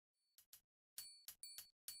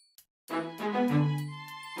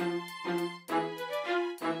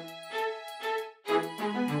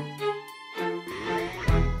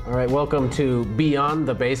welcome to Beyond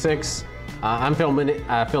the Basics. I'm filling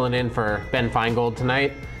in for Ben Feingold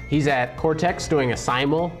tonight. He's at Cortex doing a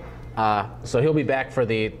simul, so he'll be back for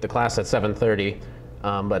the class at 7:30.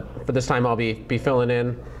 But for this time, I'll be filling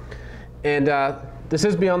in. And this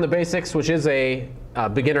is Beyond the Basics, which is a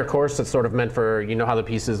beginner course that's sort of meant for how the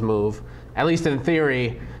pieces move, at least in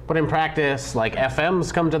theory. But in practice, like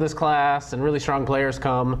FMs come to this class, and really strong players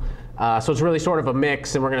come. So it's really sort of a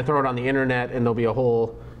mix, and we're going to throw it on the internet, and there'll be a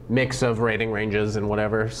whole mix of rating ranges and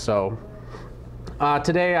whatever. So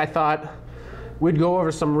today I thought we'd go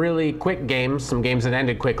over some really quick games, some games that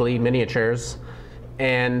ended quickly, miniatures.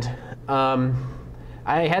 And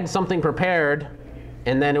I had something prepared,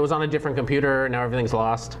 and then it was on a different computer, and now everything's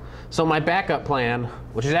lost. So my backup plan,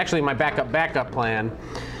 which is actually my backup plan,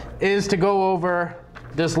 is to go over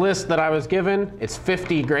this list that I was given. It's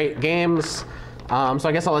 50 great games. So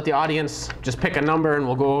I guess I'll let the audience just pick a number, and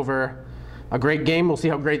we'll go over a great game. We'll see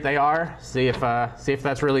how great they are, see if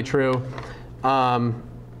that's really true.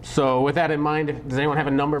 So with that in mind, does anyone have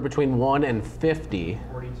a number between 1 and 50?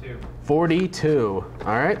 42. 42.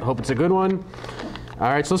 All right, hope it's a good one. All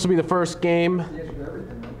right, so this will be the first game.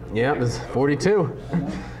 Yeah, this is 42.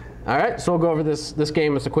 All right, so we'll go over this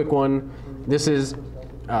game. It's a quick one. This is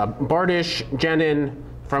Bartsch, Jennen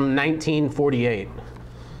from 1948.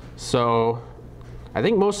 So I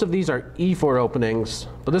think most of these are E4 openings,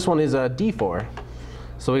 but this one is a D4.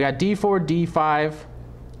 So we got D4, D5,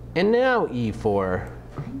 and now E4.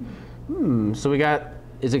 So we got,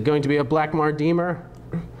 is it going to be a Blackmar Delmar?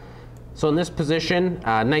 So in this position,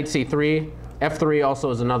 knight C3. F3 also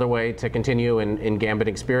is another way to continue in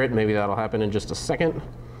Gambiting Spirit. Maybe that'll happen in just a second.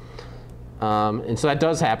 And so that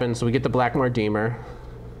does happen, so we get the Blackmar Delmar.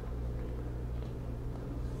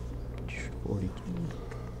 42.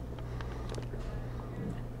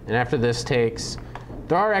 And after this takes,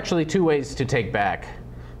 there are actually two ways to take back.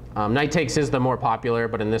 Knight takes is the more popular,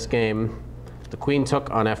 but in this game, the queen took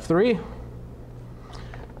on F3.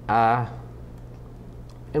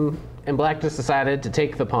 And black just decided to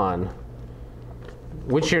take the pawn,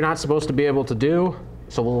 which you're not supposed to be able to do,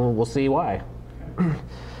 so we'll see why.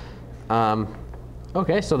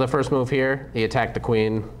 Okay, so the first move here, he attacked the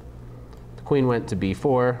queen. The queen went to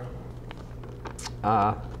B4.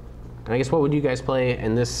 And I guess what would you guys play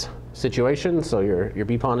in this situation? So your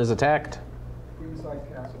B pawn is attacked.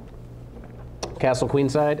 Queenside castle. Castle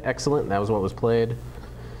queenside, excellent. That was what was played.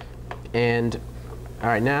 And all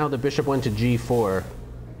right, now the bishop went to G4.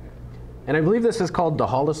 And I believe this is called the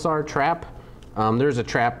Halifax trap. There's a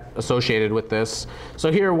trap associated with this.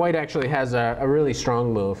 So here white actually has a really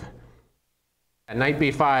strong move. Knight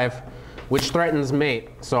B5, which threatens mate.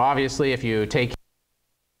 So obviously if you take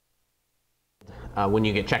when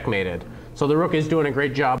you get checkmated. So the rook is doing a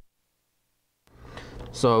great job.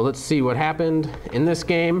 So let's see what happened in this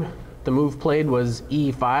game. The move played was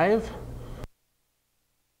E5.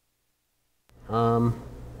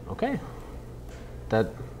 Okay.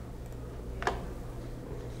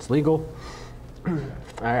 It's legal. All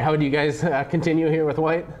right, how would you guys continue here with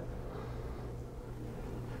white?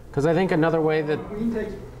 Because I think another way that Queen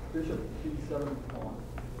takes bishop B7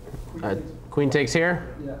 pawn. Queen takes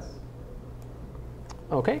here? Yes.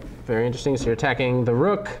 Okay, very interesting. So you're attacking the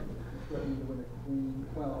rook.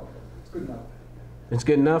 Well, it's good enough. It's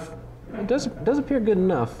good enough? It does appear good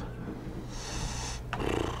enough.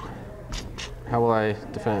 How will I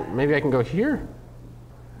defend? Maybe I can go here?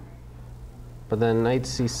 But then knight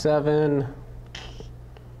C7.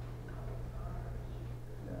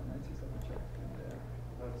 Yeah, knight C7 check.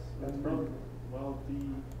 That's pretty well.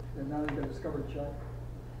 And now you got to discover check.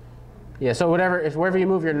 Yeah, so wherever you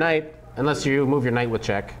move your knight, unless you move your knight with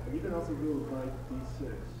check. You can also move knight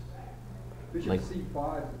D6. Bishop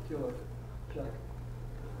C5 to kill a check.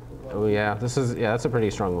 Oh yeah, that's a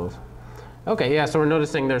pretty strong move. Okay, yeah, so we're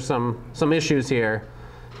noticing there's some issues here.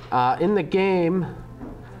 In the game,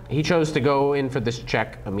 he chose to go in for this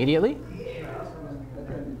check immediately. That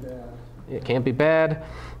can't be bad. It can't be bad.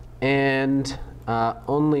 And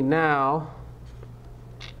only now,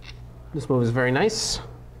 this move is very nice.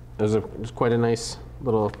 There's quite a nice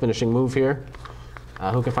little finishing move here.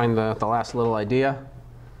 Who can find the last little idea?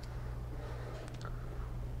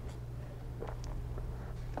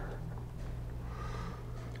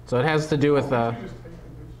 So it has to do with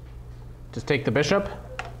just take the bishop.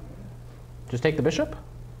 Just take the bishop.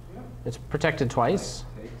 It's protected twice.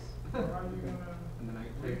 I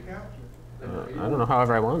don't know.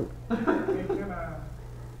 However I want. You can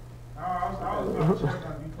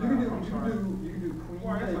do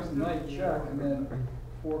queen takes knight check and then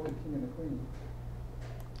fork the king and the queen.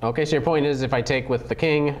 Okay, so your point is if I take with the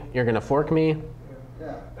king, you're going to fork me?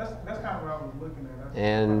 Yeah. That's kind of what I was looking at.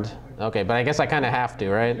 And, okay, but I guess I kind of have to,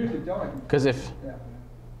 right? Usually don't. Because if...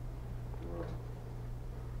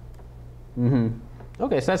 Yeah.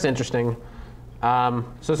 Okay, so that's interesting. So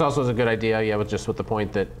this also is a good idea, yeah, just with the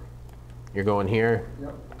point that you're going here,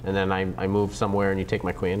 Yep. and then I move somewhere and you take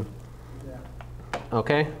my queen. Yeah.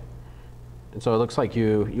 Okay, and so it looks like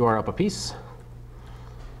you are up a piece.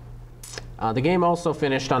 The game also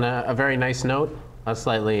finished on a very nice note, a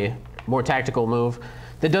slightly more tactical move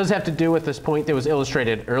that does have to do with this point that was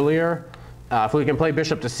illustrated earlier. If we can play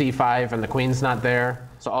bishop to c5 and the queen's not there,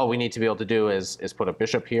 so all we need to be able to do is put a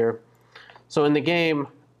bishop here. So in the game,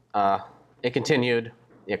 it continued,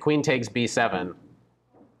 yeah, queen takes b7.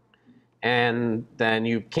 And then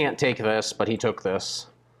you can't take this, but he took this.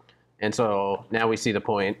 And so now we see the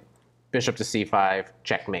point, bishop to c5,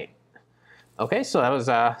 checkmate. Okay, so that was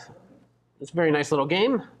it's a very nice little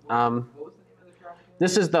game. What was the name of the trap again?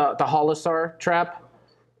 This is the Halifax trap.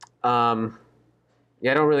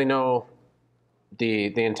 Yeah, I don't really know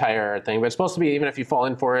the entire thing, but it's supposed to be even if you fall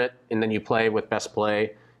in for it and then you play with best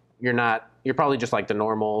play, you're probably just like the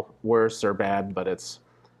normal worse or bad, but it's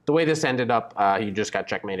the way this ended up, you just got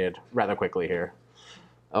checkmated rather quickly here.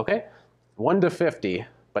 Okay, 1 to 50,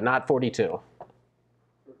 but not 42.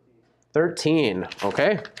 13,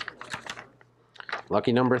 okay.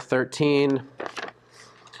 Lucky number 13.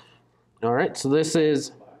 All right, so this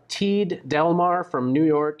is Teed Delmar from New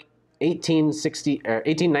York,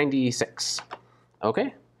 1896.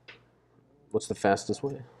 Okay. What's the fastest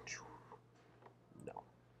way? No.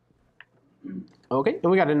 Okay,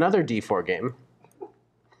 and we got another D4 game.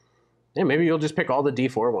 Yeah, maybe you'll just pick all the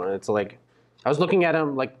D4 one. It's like, I was looking at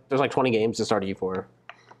them, like, there's like 20 games to start E4.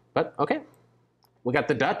 But, okay. We got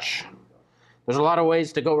the Dutch. There's a lot of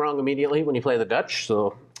ways to go wrong immediately when you play the Dutch,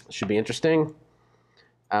 so it should be interesting.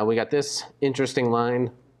 We got this interesting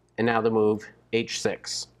line, and now the move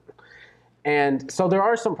H6. And so there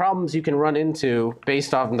are some problems you can run into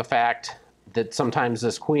based on the fact that sometimes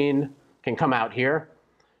this queen can come out here.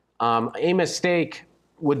 A mistake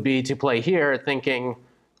would be to play here thinking,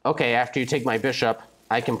 okay, after you take my bishop,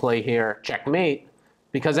 I can play here checkmate,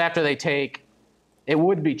 because after they take, it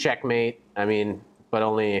would be checkmate, I mean, but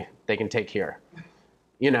only they can take here,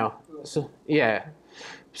 you know, so yeah.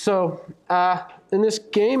 So in this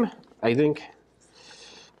game, I think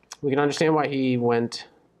we can understand why he went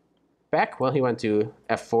back. Well, he went to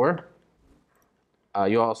f4.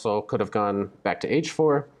 You also could have gone back to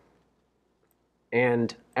h4.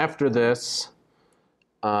 And after this,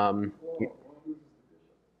 it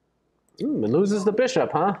loses the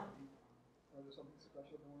bishop, huh?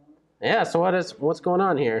 Yeah, so what's going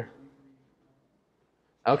on here?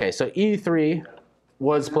 Okay, so e3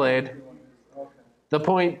 was played. The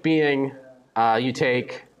point being, you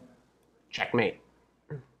take checkmate.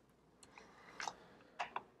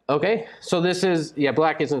 Okay, so this is, yeah,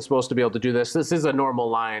 black isn't supposed to be able to do this. This is a normal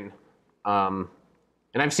line.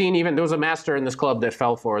 And I've seen even, there was a master in this club that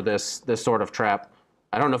fell for this sort of trap.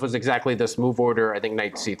 I don't know if it was exactly this move order. I think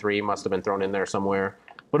knight c3 must have been thrown in there somewhere.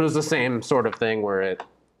 But it was the same sort of thing where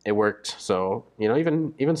it worked. So, you know,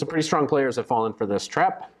 even some pretty strong players have fallen for this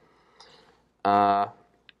trap. And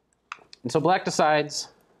so black decides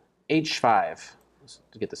h5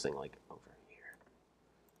 to get this thing like over here.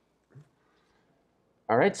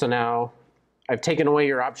 All right, so now I've taken away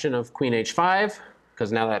your option of queen h5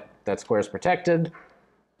 because now that square is protected.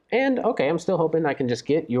 And okay, I'm still hoping I can just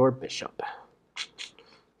get your bishop.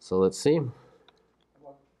 So let's see.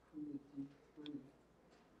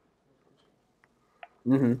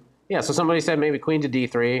 Yeah, so somebody said maybe queen to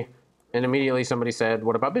d3, and immediately somebody said,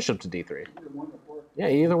 what about bishop to d3? Yeah,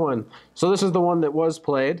 either one. So this is the one that was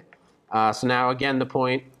played. So now again, the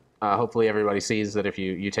point, hopefully everybody sees that if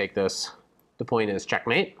you take this, the point is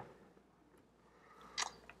checkmate.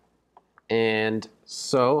 And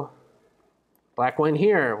so black went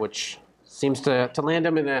here, which seems to land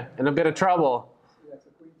him in a bit of trouble. Yeah, so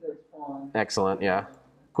queen takes pawn. Excellent, yeah.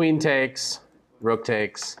 Queen takes, rook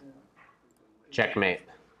takes, checkmate.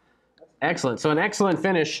 Excellent, so an excellent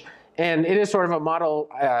finish. And it is sort of a model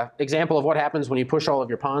example of what happens when you push all of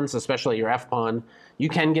your pawns, especially your f-pawn. You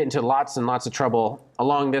can get into lots and lots of trouble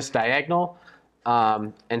along this diagonal.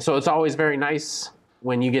 And so it's always very nice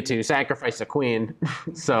when you get to sacrifice a queen.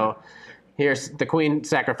 So here's the queen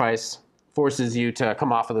sacrifice forces you to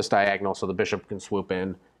come off of this diagonal so the bishop can swoop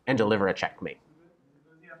in and deliver a checkmate.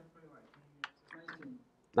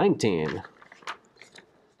 19.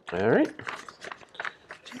 All right.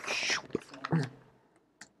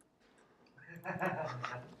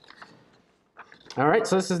 All right,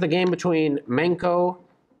 so this is the game between Manko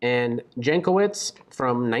and Jankowitz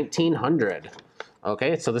from 1900.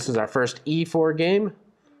 Okay, so this is our first E4 game.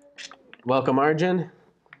 Welcome, Arjun.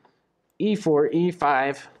 E4,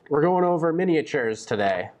 E5. We're going over miniatures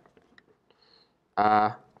today.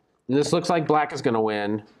 This looks like black is going to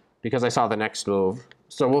win because I saw the next move.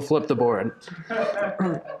 So we'll flip the board.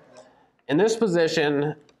 In this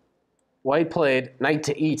position, white played knight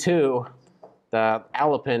to E2, the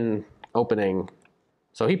Alapin opening.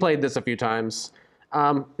 So he played this a few times.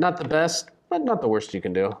 Not the best, but not the worst you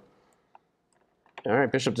can do. All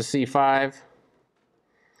right, bishop to C5.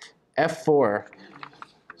 F4.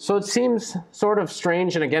 So it seems sort of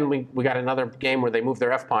strange, and again, we got another game where they moved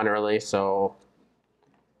their F-pawn early, so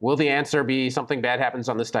will the answer be something bad happens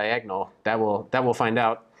on this diagonal? That we'll find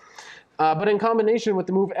out. But in combination with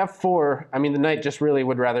the move F4, I mean, the knight just really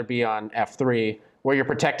would rather be on F3, where you're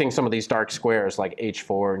protecting some of these dark squares like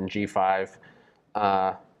H4 and G5.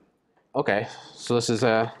 Okay, so this is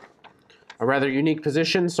a rather unique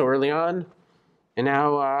position so early on. And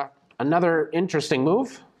now another interesting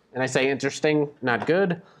move. And I say interesting, not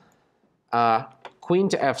good. Queen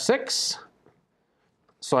to F6.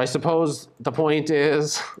 So I suppose the point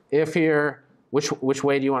is, if here, which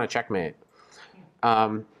way do you want to checkmate?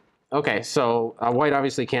 Okay, so white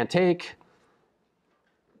obviously can't take.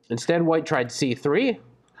 Instead, white tried C3.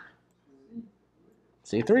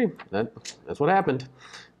 C3, that's what happened.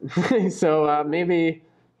 So maybe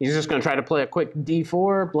he's just going to try to play a quick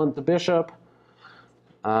D4, blunt the bishop.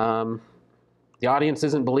 The audience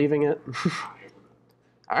isn't believing it.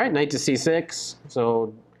 All right, knight to C6.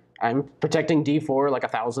 So I'm protecting D4 like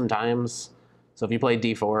 1,000 times. So if you play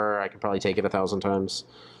D4, I can probably take it 1,000 times.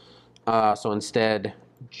 So instead,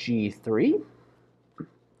 G3.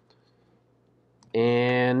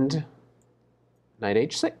 And knight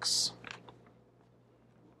H6.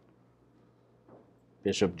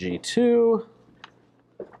 Bishop G2.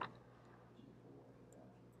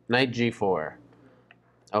 Knight G4.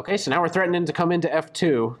 Okay, so now we're threatening to come into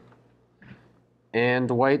F2. And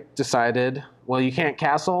white decided, well, you can't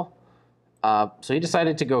castle. So he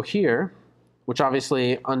decided to go here, which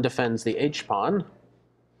obviously undefends the H-pawn.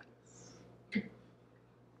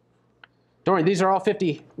 Don't worry, these are all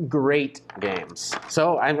 50 great games.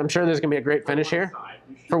 So I'm sure there's going to be a great finish here.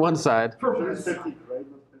 For one side.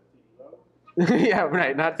 Yeah,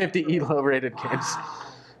 right, not 50 ELO rated games.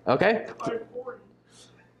 Okay.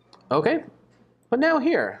 Okay. But now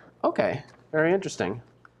here, okay, very interesting.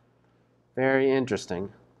 Very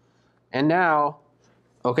interesting. And now,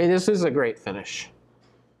 okay, this is a great finish.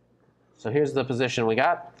 So here's the position we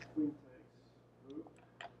got.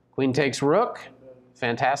 Queen takes rook,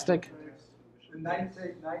 fantastic. Knight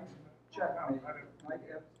checkmate, knight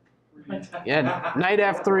F3. Yeah, knight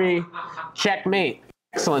F3, checkmate.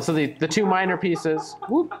 Excellent, so the two minor pieces,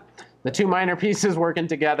 whoop, the two minor pieces working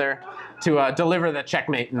together to deliver the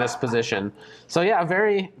checkmate in this position. So yeah,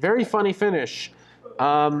 very, very funny finish.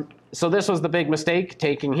 So this was the big mistake,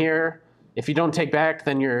 taking here. If you don't take back,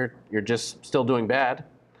 then you're just still doing bad.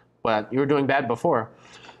 But you were doing bad before.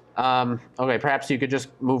 Okay, perhaps you could just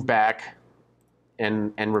move back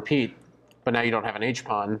and repeat. But now you don't have an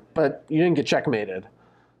H-pawn. But you didn't get checkmated.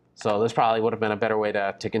 So this probably would have been a better way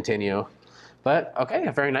to continue. But okay,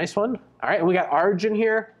 a very nice one. All right, and we got Arjun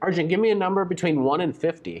here. Arjun, give me a number between 1 and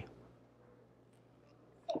 50.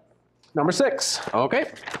 Number 6.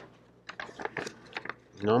 Okay.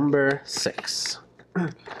 Number 6.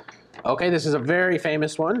 Okay, this is a very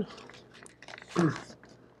famous one.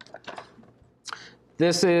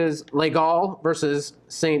 This is Les Gaules versus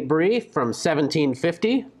St. Brie from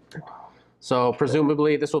 1750. So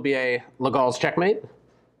presumably this will be a Les Gaules checkmate.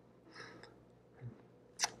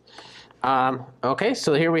 Okay,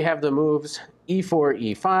 so here we have the moves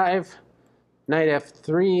E4, E5, knight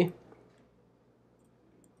F3,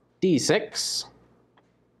 D6.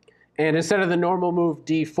 And instead of the normal move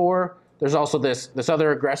D4, there's also this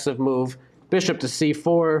other aggressive move, bishop to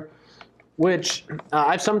C4, which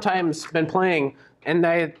I've sometimes been playing. And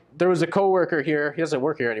there was a coworker here. He doesn't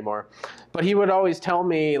work here anymore, but he would always tell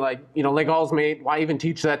me, like, you know, Les Gaules, mate, why even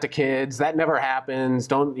teach that to kids? That never happens.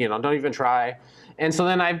 Don't even try. And so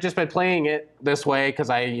then I've just been playing it this way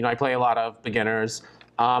because I play a lot of beginners,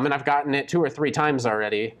 and I've gotten it 2 or 3 times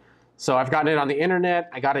already. So I've gotten it on the internet.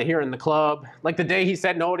 I got it here in the club. Like the day he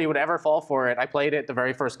said nobody would ever fall for it, I played it the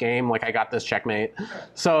very first game. Like I got this checkmate.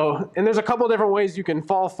 So, and there's a couple different ways you can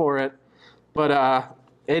fall for it, but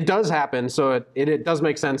it does happen. So it does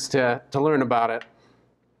make sense to learn about it.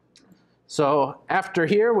 So after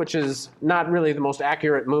here, which is not really the most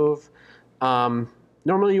accurate move,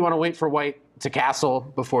 normally you want to wait for white to castle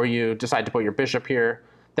before you decide to put your bishop here.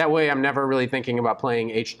 That way I'm never really thinking about playing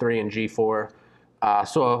H3 and G4.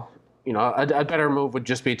 So a better move would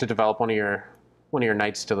just be to develop one of your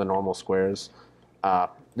knights to the normal squares.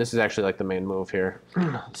 this is actually like the main move here.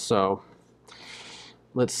 So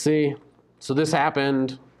let's see. So this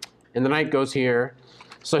happened, and the knight goes here.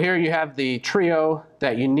 So here you have the trio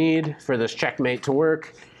that you need for this checkmate to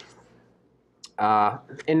work.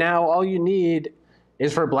 And now all you need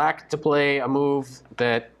is for black to play a move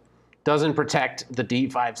that doesn't protect the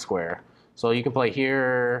d5 square. So you can play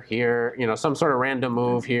here, here, you know, some sort of random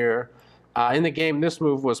move here. In the game, this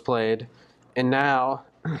move was played. And now,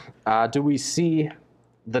 do we see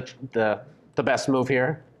the best move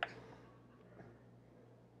here?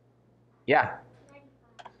 Yeah.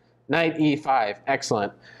 Knight e5,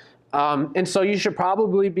 excellent. And so you should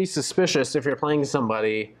probably be suspicious if you're playing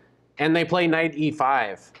somebody and they play knight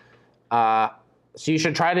e5. So you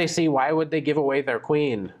should try to see why would they give away their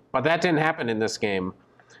queen. But that didn't happen in this game.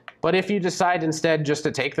 But if you decide instead just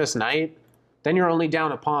to take this knight, then you're only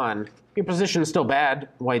down a pawn. Your position's still bad.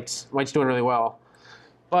 White's doing really well.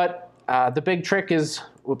 But the big trick is,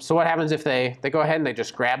 whoops, so what happens if they go ahead and they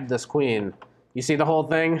just grab this queen? You see the whole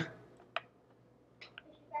thing?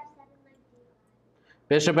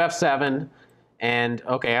 Bishop f7, and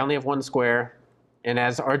okay, I only have one square. And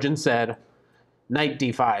as Arjun said, knight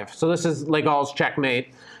d5. So this is Legal's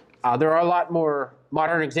checkmate. There are a lot more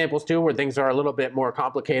modern examples too where things are a little bit more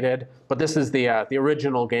complicated, but this is the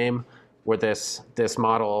original game where this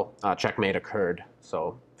model checkmate occurred.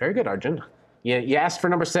 So very good, Arjun. You asked for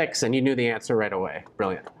number 6 and you knew the answer right away.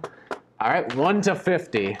 Brilliant. All right, 1 to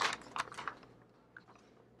 50.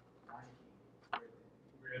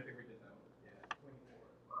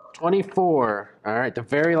 24. All right, the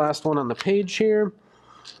very last one on the page here.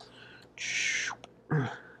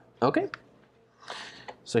 Okay.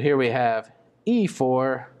 So here we have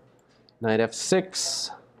e4, knight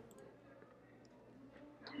f6,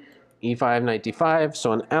 e5, knight d5,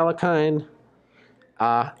 so an Alekhine.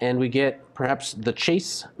 And we get perhaps the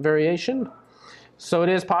chase variation. So it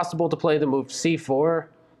is possible to play the move c4.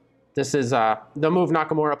 This is the move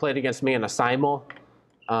Nakamura played against me in a simul.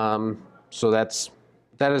 So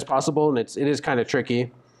that is possible, and it is kind of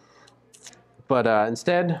tricky. But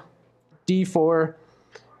instead, d4,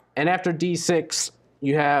 and after d6,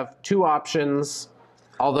 you have 2 options.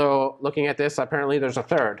 Although looking at this, apparently there's a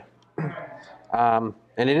third, and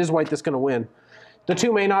it is white that's going to win. The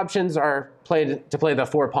 2 main options are to play the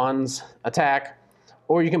 4 pawns attack,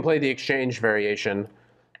 or you can play the exchange variation,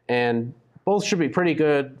 and both should be pretty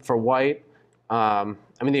good for white.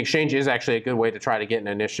 I mean, the exchange is actually a good way to try to get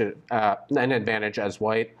an advantage as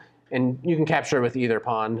white, and you can capture with either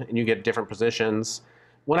pawn, and you get different positions.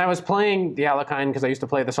 When I was playing the Alekhine, because I used to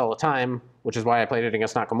play this all the time, which is why I played it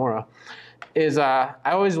against Nakamura, I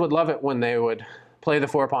always would love it when they would play the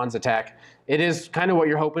 4 pawns attack. It is kind of what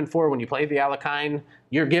you're hoping for when you play the Alekhine.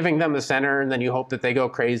 You're giving them the center, and then you hope that they go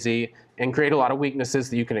crazy and create a lot of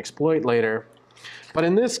weaknesses that you can exploit later. But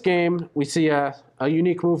in this game, we see a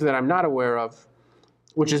unique move that I'm not aware of,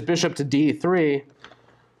 which is bishop to d3.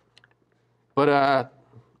 But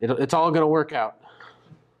it's all going to work out.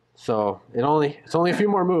 So it's only a few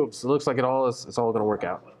more moves. It looks like it's all going to work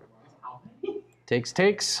out.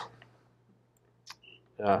 Takes.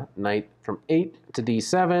 Knight from 8 to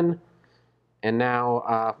d7. And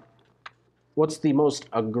now, what's the most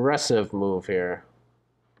aggressive move here?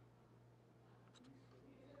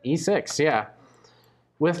 e6, yeah.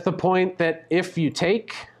 With the point that if you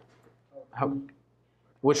take,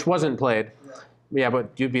 which wasn't played, yeah,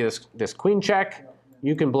 but you'd be this queen check.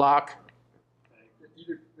 You can block.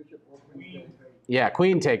 Yeah,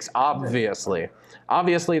 queen takes, obviously.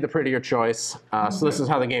 Obviously the prettier choice. So this is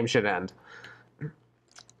how the game should end.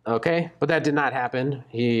 Okay, but that did not happen.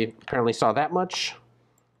 He apparently saw that much.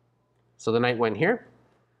 So the knight went here.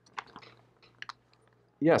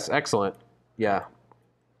 Yes, excellent. Yeah.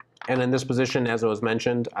 And in this position, as it was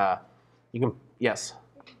mentioned, you can, yes.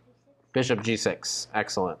 Bishop g6,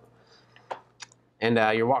 excellent. And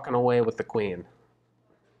you're walking away with the queen.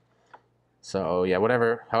 So yeah,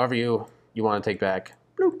 however you want to take back,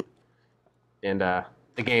 bloop. And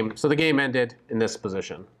the game ended in this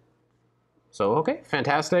position. So okay,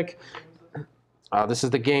 fantastic. This is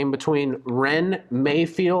the game between Wren,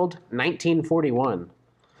 Mayfield, 1941.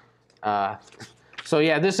 So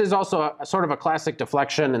yeah, this is also a sort of a classic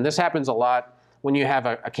deflection, and this happens a lot when you have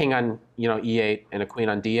a king on e8 and a queen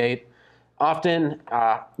on d8. Often,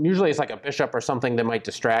 usually it's like a bishop or something that might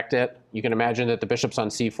distract it. You can imagine that the bishop's on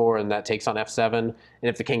c4 and that takes on f7, and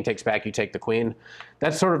if the king takes back, you take the queen.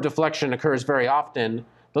 That sort of deflection occurs very often,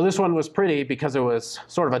 though this one was pretty because it was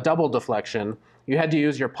sort of a double deflection. You had to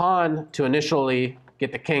use your pawn to initially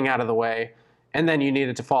get the king out of the way, and then you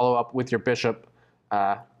needed to follow up with your bishop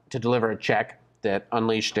to deliver a check that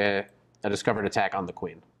unleashed a discovered attack on the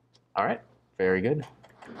queen. All right, very good.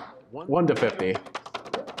 1 to 50.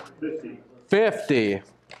 50. 50.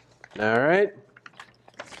 All right.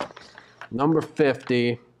 Number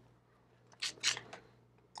 50.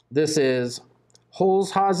 This is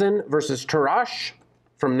Holzhausen versus Tarrasch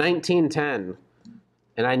from 1910.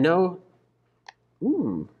 And I know,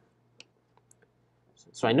 so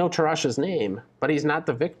I know Tarrasch's name, but he's not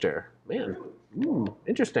the victor. Man,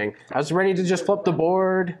 interesting. I was ready to just flip the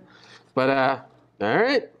board, but all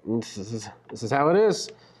right, this is how it is.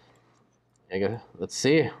 Let's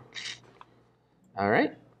see. All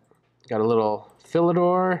right, got a little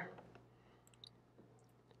Philidor.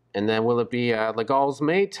 And then will it be Legal's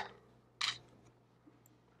mate?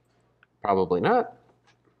 Probably not.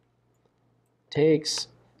 Takes,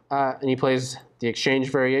 and he plays the exchange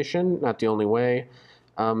variation, not the only way.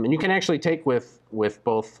 And you can actually take with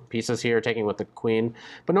both pieces here, taking with the queen.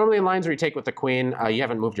 But normally in lines where you take with the queen, you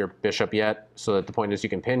haven't moved your bishop yet, so that the point is you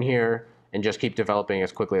can pin here and just keep developing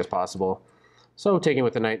as quickly as possible. So taking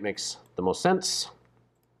with the knight makes the most sense.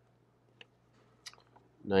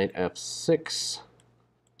 Knight f6,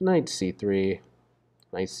 knight c3,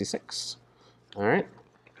 knight c6. All right,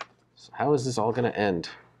 so how is this all gonna end?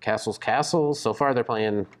 Castles, castles. So far they're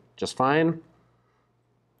playing just fine.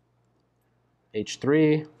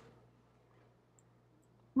 h3,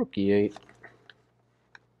 rook e8,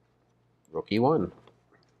 rook e1.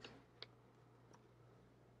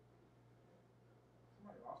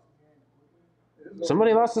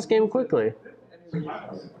 Somebody lost this game quickly.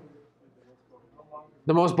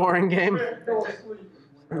 The most boring game?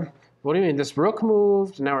 What do you mean? This rook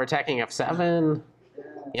moved, now we're attacking f7.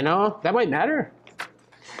 You know, that might matter.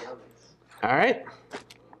 All right.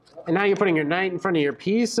 And now you're putting your knight in front of your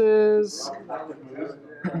pieces.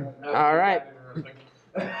 All right.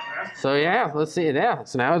 So yeah, let's see. Yeah,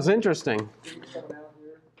 so now it's interesting. So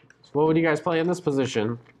what would you guys play in this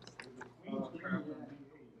position?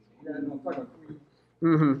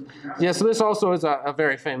 Yeah, so this also is a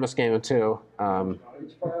very famous game too.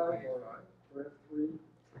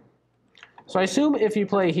 So I assume if you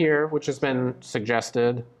play here, which has been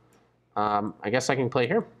suggested, I guess I can play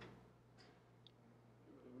here.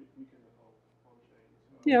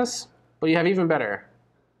 Yes, but you have even better.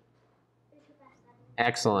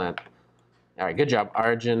 Excellent. All right, good job,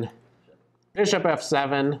 Arjun. Bishop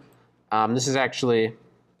f7. This is actually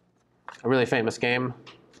a really famous game.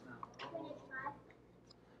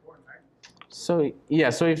 So yeah,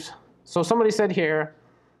 so somebody said here,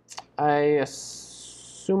 I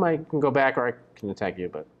assume I can go back or I can attack you,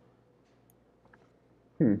 but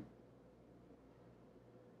You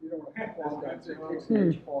don't want to fall back, so it kicks the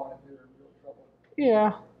H pawn and you're in real trouble.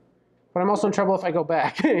 yeah. But I'm also in trouble if I go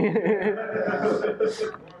back.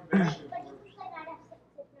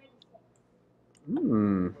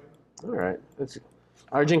 All right.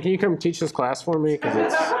 Arjun, can you come teach this class for me?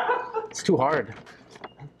 Because it's too hard.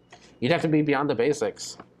 You'd have to be beyond the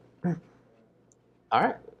basics. All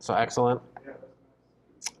right. So excellent.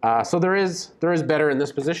 So there is better in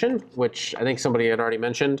this position, which I think somebody had already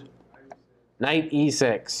mentioned. Knight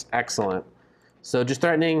e6. Excellent. So just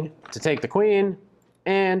threatening to take the queen.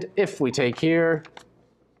 And if we take here,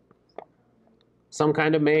 some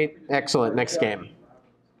kind of mate. Excellent. Next game.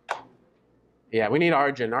 Yeah, we need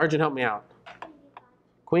Arjun. Arjun, help me out.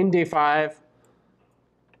 Queen d5.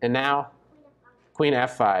 And now queen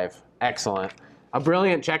f5. Excellent. A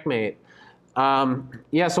brilliant checkmate.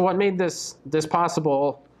 Yeah, so what made this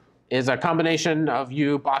possible is a combination of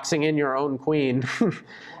you boxing in your own queen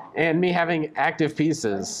and me having active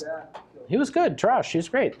pieces. He was good, Tarrasch. He was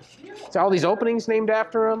great. So all these openings named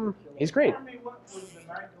after him. He's great.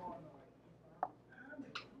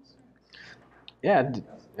 Yeah,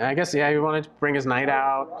 I guess, yeah, he wanted to bring his knight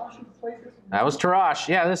out. That was Tarrasch.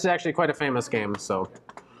 Yeah, this is actually quite a famous game, so.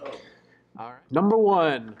 All right. Number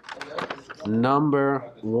one.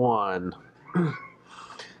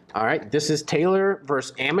 All right, this is Taylor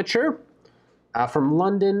versus Amateur from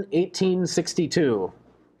London, 1862.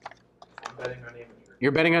 I'm betting on amateur.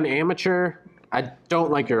 You're betting on Amateur? I don't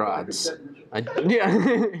like your odds. Yeah.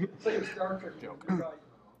 It's like a Star Trek joke. All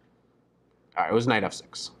right, it was knight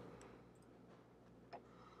f6.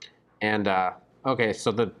 And, okay,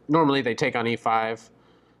 so normally they take on e5.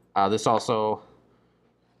 This also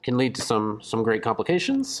can lead to some great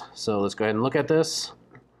complications. So let's go ahead and look at this.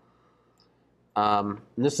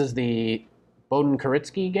 This is the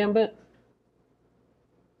Boden-Kieseritsky Gambit.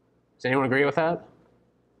 Does anyone agree with that?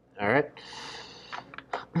 All right.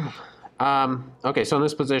 Okay, so in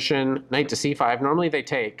this position, knight to c5. Normally they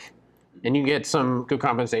take, and you get some good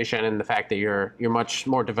compensation in the fact that you're much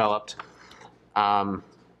more developed.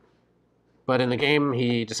 But in the game,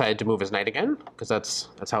 he decided to move his knight again, because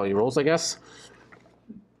that's how he rolls, I guess.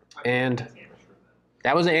 And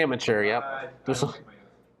that was an amateur, yep.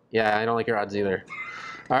 Yeah, I don't like your odds either.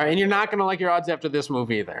 All right, and you're not going to like your odds after this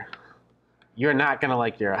move either. You're not going to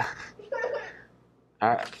like your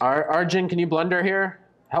odds. Arjun, can you blunder here?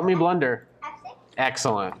 Help me blunder.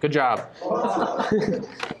 Excellent. Good job.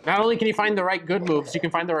 Not only can you find the right good moves, you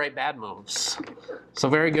can find the right bad moves. So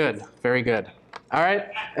very good. Very good. All right.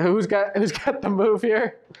 Who's got the move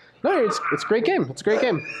here? No, it's a great game. It's a great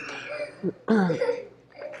game.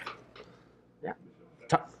 Yeah.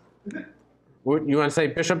 You want to say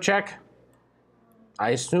bishop check?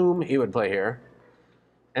 I assume he would play here.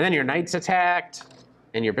 And then your knight's attacked,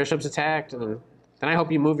 and your bishop's attacked, and then I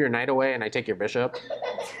hope you move your knight away and I take your bishop.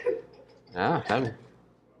 So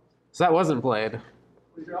that wasn't played.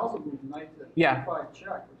 We can also move knight to Yeah. d5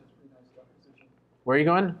 check, which is pretty nice stuff position. Where are you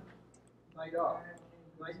going? Knight up.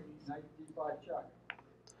 Knight d5 check.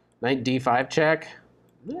 Knight d5 check.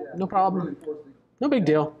 Yeah, no problem. Really forcing. No big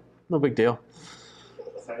deal. No big deal.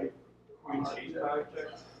 Sorry. Queen h5 check.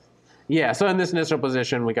 Yeah, so in this initial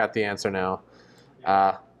position, we got the answer now.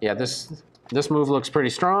 Yeah, this move looks pretty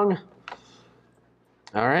strong.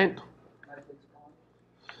 All right. Knight takes pawn.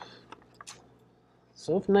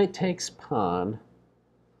 So if knight takes pawn,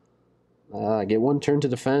 I get one turn to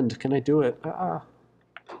defend. Can I do it? I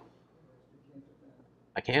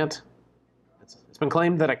can't. It's been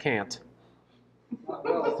claimed that I can't. Not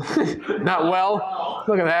well. Not well.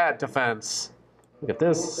 Look at that defense. Look at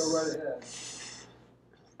this. Go right ahead.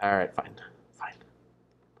 All right, fine.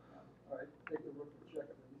 All right, take the rook to check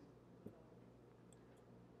at least.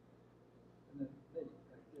 And then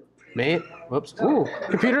mate. Mate. Whoops. Ooh.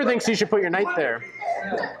 Computer thinks you should put your knight there.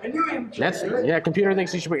 Yeah, computer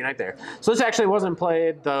thinks you should put your knight there. So this actually wasn't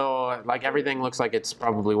played, though. Like everything looks like it's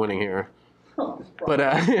probably winning here. But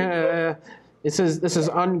this is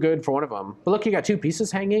ungood for one of them. But look, you got two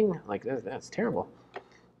pieces hanging. Like that's terrible.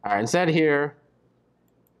 All right, instead here.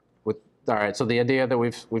 All right, so the idea that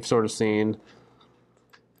we've sort of seen.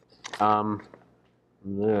 So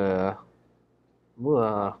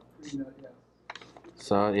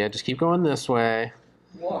yeah, just keep going this way.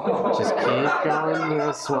 Just keep going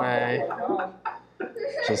this way.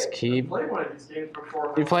 Just keep. I played one of these games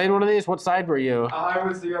before. You played one of these? What side were you? I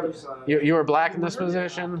was the other side. You were black in this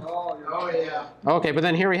position? Oh, yeah. Okay, but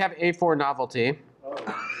then here we have A4 novelty.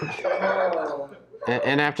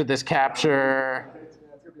 And after this capture,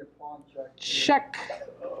 check.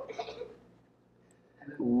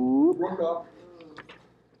 Rook up.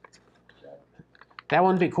 That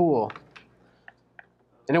wouldn't be cool.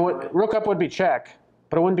 And rook up would be check,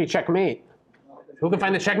 but it wouldn't be checkmate. Who can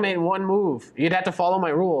find the checkmate in one move? You'd have to follow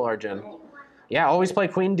my rule, Arjun. Yeah, always play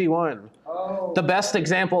queen d1. Oh. The best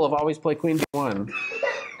example of always play queen d1.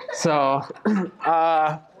 So,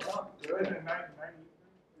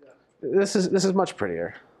 this is much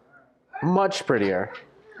prettier. Much prettier.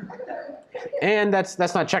 And that's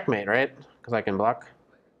not checkmate, right? Because I can block.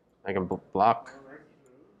 I can block.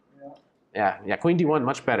 Yeah, queen d1,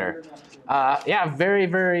 much better. Yeah, very,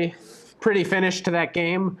 very pretty finish to that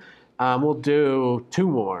game. We'll do two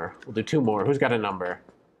more. Who's got a number?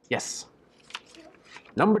 Yes.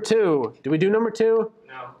 Number 2. Did we do number 2?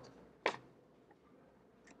 No.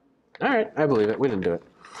 All right, I believe it. We didn't do it.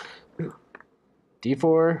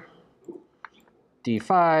 D4,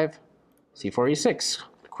 D5, C4, E6.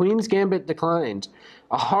 Queen's Gambit declined.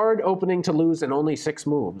 A hard opening to lose in only 6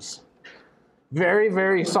 moves. Very,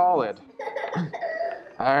 very solid.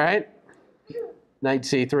 All right. Knight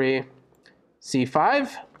C3,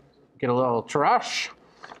 C5. Get a little Tarrasch.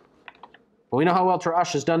 But we know how well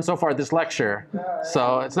Tarrasch has done so far this lecture,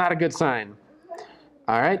 so it's not a good sign.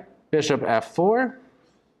 All right. Bishop F4.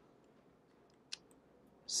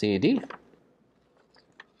 CD.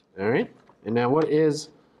 All right. And now what is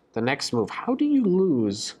the next move? How do you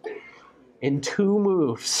lose in 2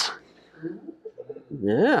 moves?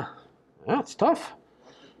 Yeah. That's tough.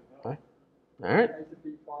 All right.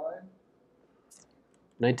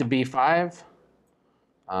 Knight to B5.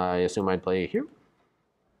 I assume I'd play here.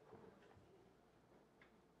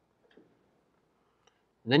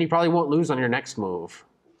 And then you probably won't lose on your next move.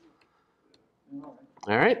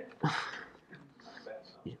 All right.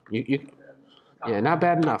 Yeah, not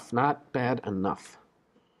bad enough. Not bad enough.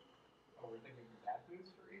 Oh, we're thinking bad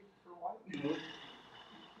moves for white?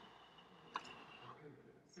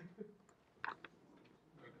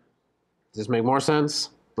 Does this make more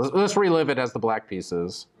sense? Let's relive it as the black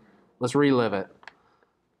pieces. Let's relive it.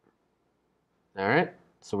 All right.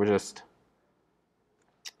 So we're just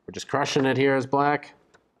crushing it here as black.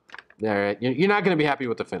 All right. You're not going to be happy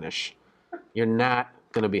with the finish. You're not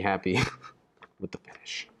going to be happy with the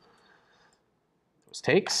finish. Those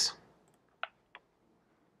takes.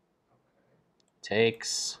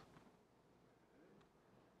 takes,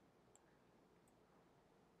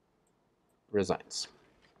 resigns.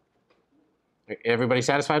 Everybody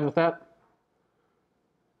satisfied with that?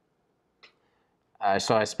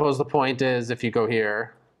 So I suppose the point is, if you go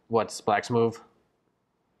here, what's black's move?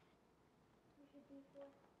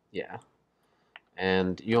 Yeah.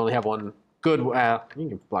 And you only have one good, you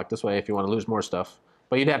can block this way if you want to lose more stuff,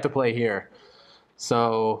 but you'd have to play here.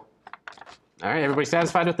 So, all right, everybody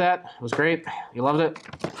satisfied with that? It was great? You loved it?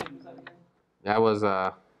 That was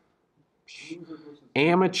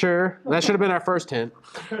amateur, that should have been our first hint,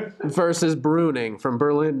 versus Bruening from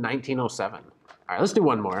Berlin, 1907. All right, let's do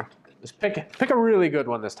one more. Just pick a really good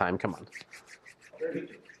one this time, come on.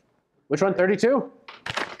 32. Which one, 32?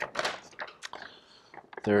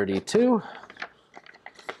 32.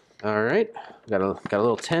 All right, got a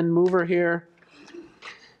little 10 mover here.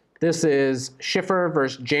 This is Schiffer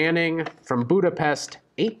versus Janning from Budapest,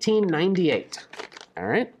 1898. All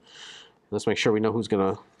right, let's make sure we know who's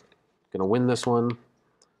gonna win this one.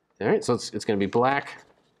 All right, so it's gonna be black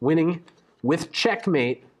winning with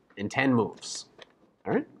checkmate in 10 moves.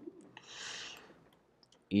 All right,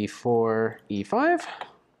 E4, E5,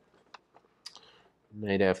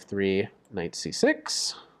 knight F3, knight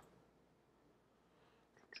C6.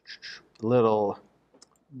 Little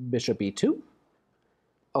bishop E2.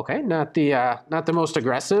 Okay, not the most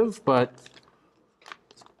aggressive, but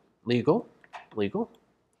legal. All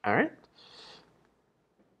right.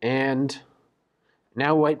 And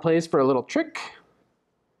now white plays for a little trick.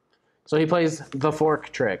 So he plays the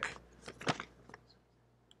fork trick.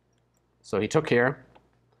 So he took here.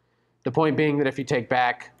 The point being that if you take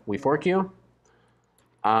back, we fork you.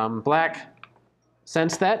 Black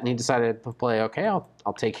sensed that, and he decided to play, okay, I'll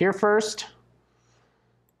take here first.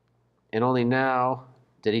 And only now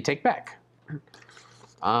did he take back.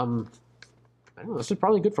 I don't know, this is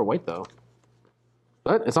probably good for white, though.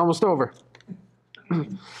 But it's almost over. All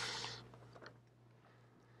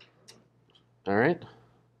right.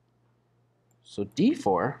 So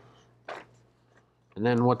D4. And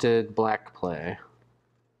then what did black play?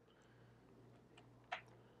 A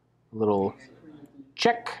little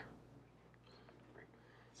check.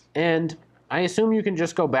 And I assume you can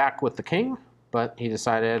just go back with the king, but he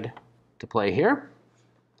decided to play here.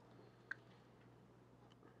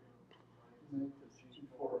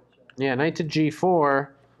 Yeah, knight to G4.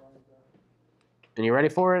 And you ready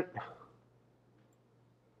for it?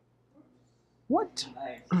 What?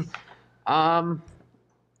 Nice.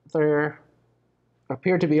 There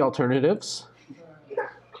appear to be alternatives.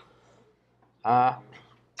 I'm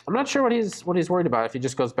not sure what he's worried about if he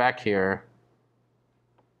just goes back here.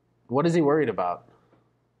 What is he worried about?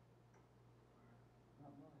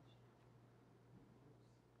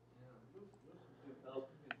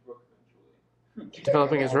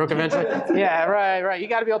 Developing his rook eventually? Yeah, right. You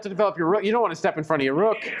got to be able to develop your rook. You don't want to step in front of your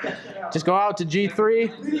rook. Just go out to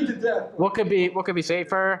G3. What could be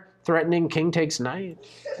safer? Threatening king takes knight.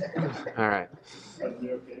 All right.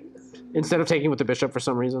 Instead of taking with the bishop for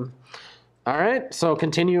some reason. All right, so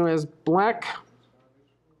continue as black.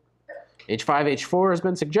 H5, H4 has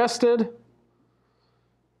been suggested.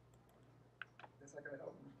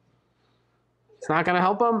 It's not going to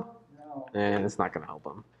help him? No. And it's not going to help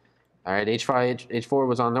him. All right, H5, H4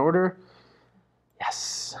 was on the order.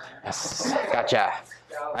 Yes, gotcha.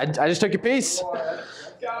 I just took your piece.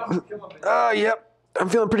 Oh, yep. I'm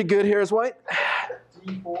feeling pretty good here as white.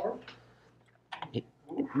 D4?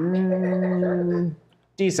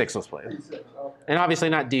 D6 was played. D6, okay. And obviously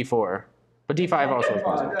not D4, but D5 also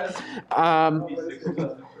was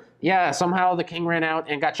played. Yeah, somehow the king ran out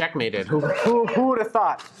and got checkmated. Who would have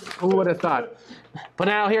thought? Who would have thought? But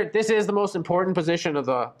now here, this is the most important position of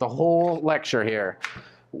the whole lecture here.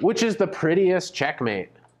 Which is the prettiest checkmate?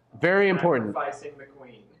 Very important. Sacrificing the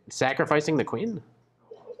queen. Sacrificing the queen?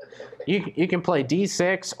 You can play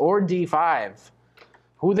D6 or D5.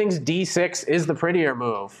 Who thinks D6 is the prettier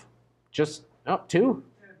move? Just, 2,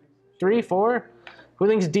 3, 4? Who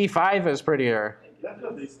thinks D5 is prettier?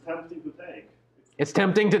 Definitely, it's tempting to take. It's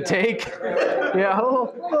tempting to take. Yeah.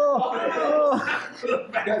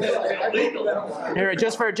 Here,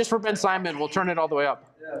 just for Ben Simon, we'll turn it all the way up.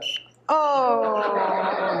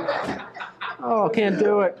 Oh, can't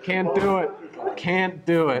do it.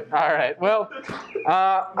 All right. Well,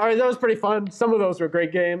 all right, that was pretty fun. Some of those were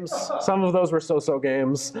great games. Some of those were so-so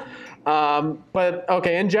games. But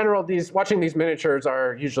okay, in general, watching these miniatures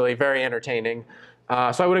are usually very entertaining.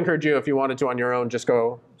 So I would encourage you, if you wanted to on your own, just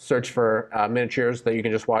go search for miniatures that you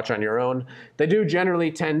can just watch on your own. They do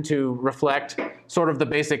generally tend to reflect sort of the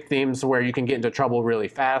basic themes where you can get into trouble really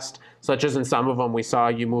fast, such as in some of them we saw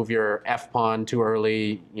you move your F pawn too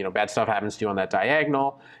early, bad stuff happens to you on that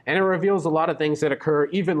diagonal, and it reveals a lot of things that occur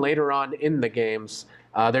even later on in the games.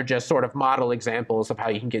 They're just sort of model examples of how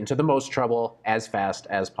you can get into the most trouble as fast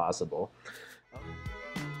as possible.